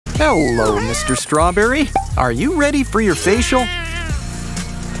Hello, Mr. Strawberry. Are you ready for your facial?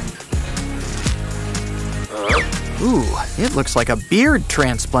 Ooh, it looks like a beard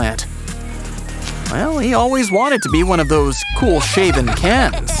transplant. Well, he always wanted to be one of those cool shaven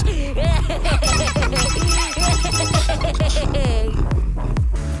Kens.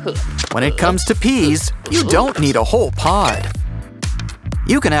 When it comes to peas, you don't need a whole pod.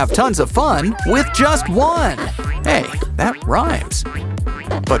 You can have tons of fun with just one. Hey, that rhymes.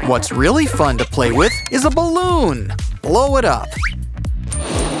 But what's really fun to play with is a balloon. Blow it up.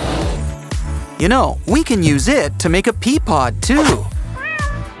 You know, we can use it to make a pea pod too.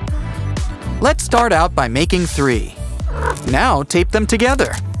 Let's start out by making 3. Now tape them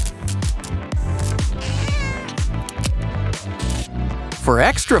together. For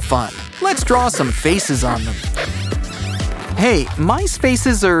extra fun, let's draw some faces on them. Hey, mice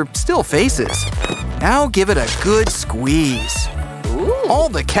faces are still faces. Now give it a good squeeze. All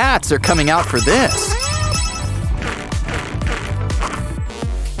the cats are coming out for this.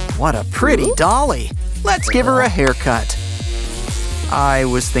 What a pretty dolly. Let's give her a haircut. I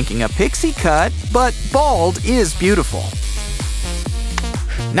was thinking a pixie cut, but bald is beautiful.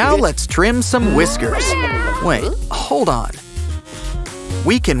 Now let's trim some whiskers. Wait, hold on.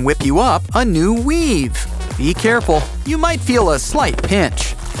 We can whip you up a new weave. Be careful, you might feel a slight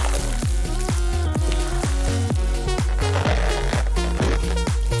pinch.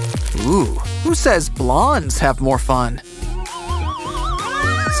 Ooh, who says blondes have more fun?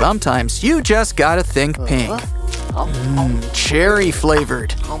 Sometimes you just gotta think pink. Cherry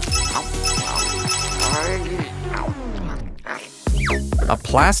flavored. A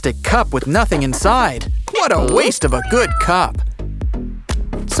plastic cup with nothing inside. What a waste of a good cup.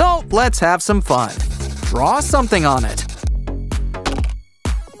 So let's have some fun. Draw something on it.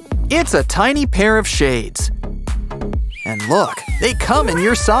 It's a tiny pair of shades. And look, they come in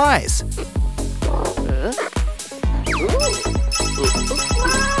your size.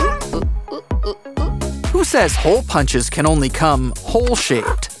 Who says hole punches can only come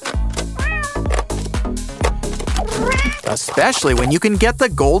hole-shaped? Especially when you can get the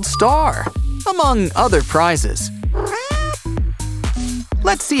gold star, among other prizes.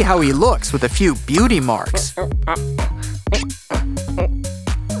 Let's see how he looks with a few beauty marks.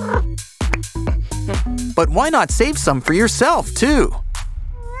 But why not save some for yourself, too?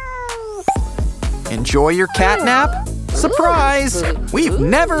 Enjoy your cat nap? Surprise! We've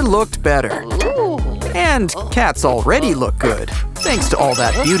never looked better. And cats already look good, thanks to all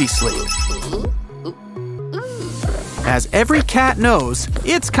that beauty sleep. As every cat knows,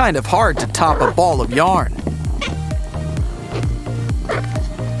 it's kind of hard to top a ball of yarn.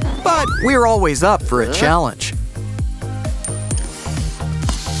 But we're always up for a challenge.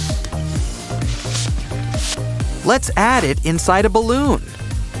 Let's add it inside a balloon.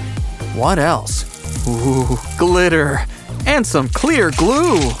 What else? Ooh, glitter. And some clear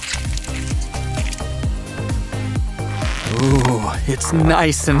glue. Ooh, it's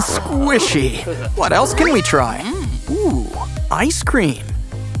nice and squishy. What else can we try? Ooh, ice cream.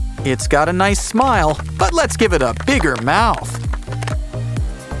 It's got a nice smile, but let's give it a bigger mouth.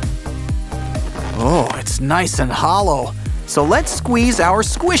 Oh, it's nice and hollow. So let's squeeze our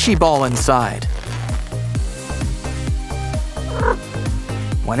squishy ball inside.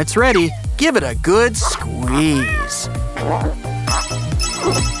 When it's ready, give it a good squeeze.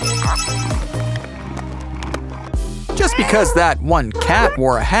 Just because that one cat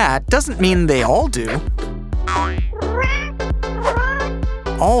wore a hat doesn't mean they all do.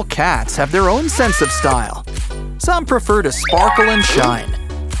 All cats have their own sense of style. Some prefer to sparkle and shine.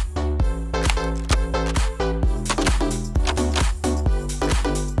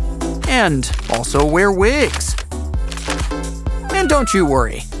 And also wear wigs. And don't you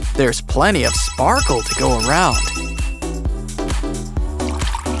worry, there's plenty of sparkle to go around.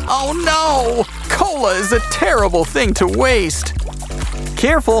 Oh no! Cola is a terrible thing to waste.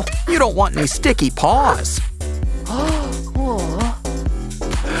 Careful, you don't want any sticky paws.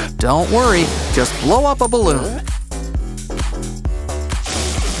 Don't worry, just blow up a balloon.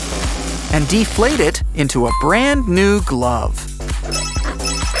 And deflate it into a brand new glove.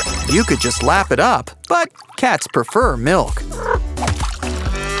 You could just lap it up, but cats prefer milk.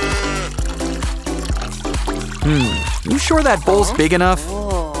 You sure that bowl's big enough?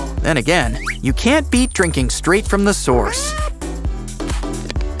 Then again, you can't beat drinking straight from the source.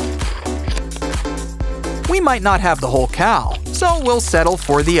 We might not have the whole cow, so we'll settle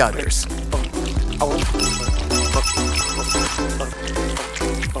for the others.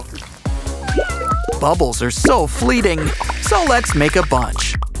 Bubbles are so fleeting, so let's make a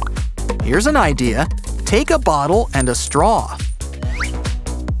bunch. Here's an idea. Take a bottle and a straw.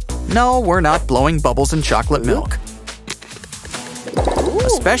 No, we're not blowing bubbles in chocolate milk.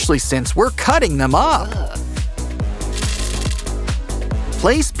 Especially since we're cutting them up.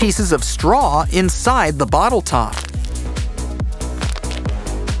 Place pieces of straw inside the bottle top.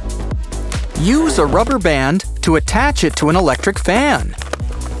 Use a rubber band to attach it to an electric fan.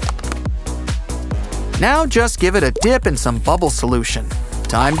 Now just give it a dip in some bubble solution.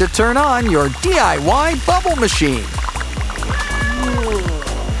 Time to turn on your DIY bubble machine.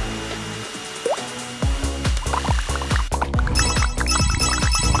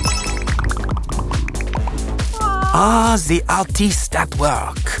 Ah, the artist at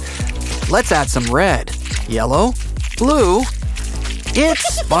work. Let's add some red, yellow, blue.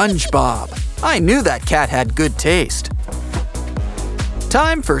 It's SpongeBob. I knew that cat had good taste.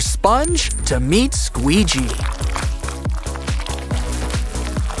 Time for Sponge to meet Squeegee.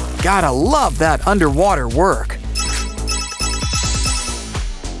 Gotta love that underwater work.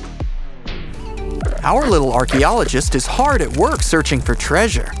 Our little archaeologist is hard at work searching for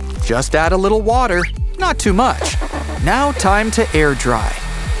treasure. Just add a little water, not too much. Now time to air dry.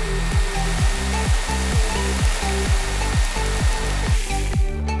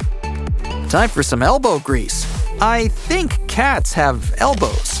 Time for some elbow grease. I think cats have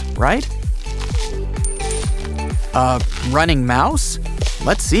elbows, right? A running mouse?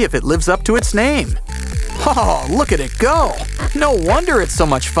 Let's see if it lives up to its name. Oh, look at it go! No wonder it's so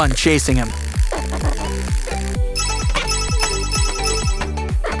much fun chasing him.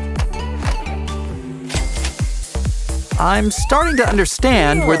 I'm starting to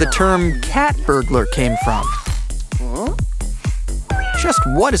understand where the term cat burglar came from. Just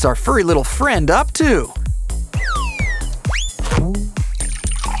what is our furry little friend up to?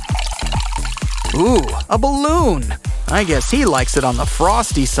 Ooh, a balloon! I guess he likes it on the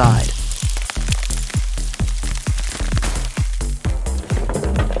frosty side.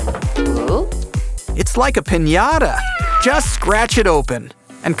 It's like a piñata. Just scratch it open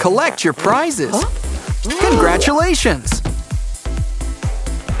and collect your prizes. Congratulations!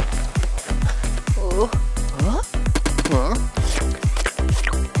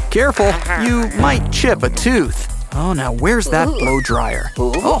 Careful, you might chip a tooth. Oh, now where's that blow dryer?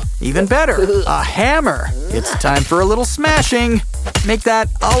 Oh, even better, a hammer. It's time for a little smashing. Make that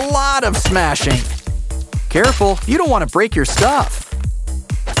a lot of smashing. Careful, you don't want to break your stuff.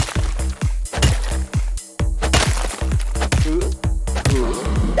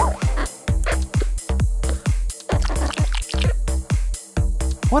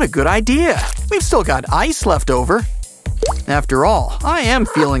 What a good idea. We've still got ice left over. After all, I am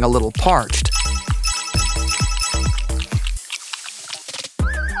feeling a little parched.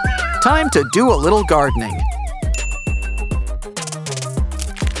 Time to do a little gardening.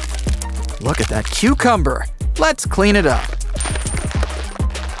 Look at that cucumber. Let's clean it up.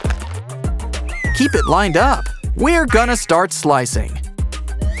 Keep it lined up. We're gonna start slicing.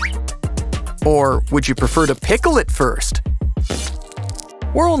 Or would you prefer to pickle it first?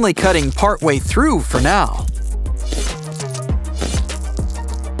 We're only cutting partway through for now.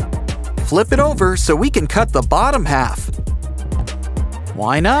 Flip it over so we can cut the bottom half.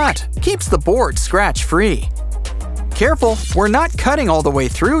 Why not? Keeps the board scratch-free. Careful, we're not cutting all the way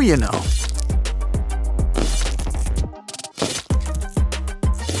through, you know.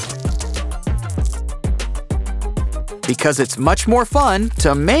 Because it's much more fun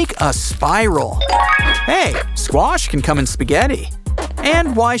to make a spiral. Hey, squash can come in spaghetti.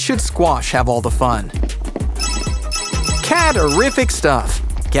 And why should squash have all the fun? Cat-erific stuff.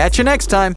 Catch you next time.